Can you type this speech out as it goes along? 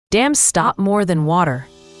Dams stop more than water.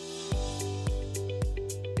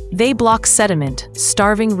 They block sediment,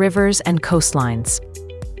 starving rivers and coastlines.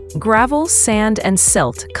 Gravel, sand, and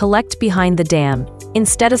silt collect behind the dam,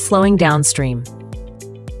 instead of slowing downstream.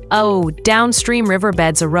 Oh, downstream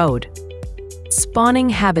riverbeds erode. Spawning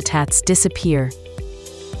habitats disappear.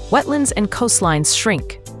 Wetlands and coastlines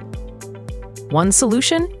shrink. One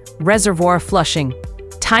solution? Reservoir flushing.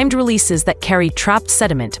 Timed releases that carry trapped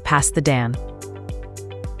sediment past the dam.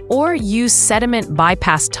 Or use sediment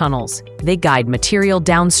bypass tunnels. They guide material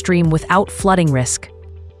downstream without flooding risk.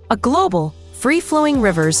 A global, free-flowing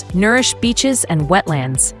rivers nourish beaches and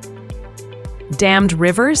wetlands. Dammed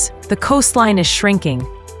rivers, the coastline is shrinking,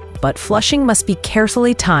 but flushing must be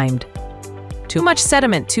carefully timed. Too much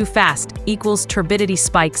sediment too fast equals turbidity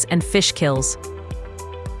spikes and fish kills.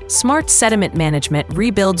 Smart sediment management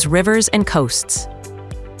rebuilds rivers and coasts.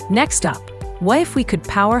 Next up, what if we could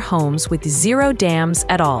power homes with zero dams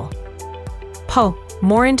at all?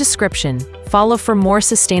 More in description. Follow for more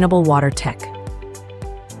sustainable water tech.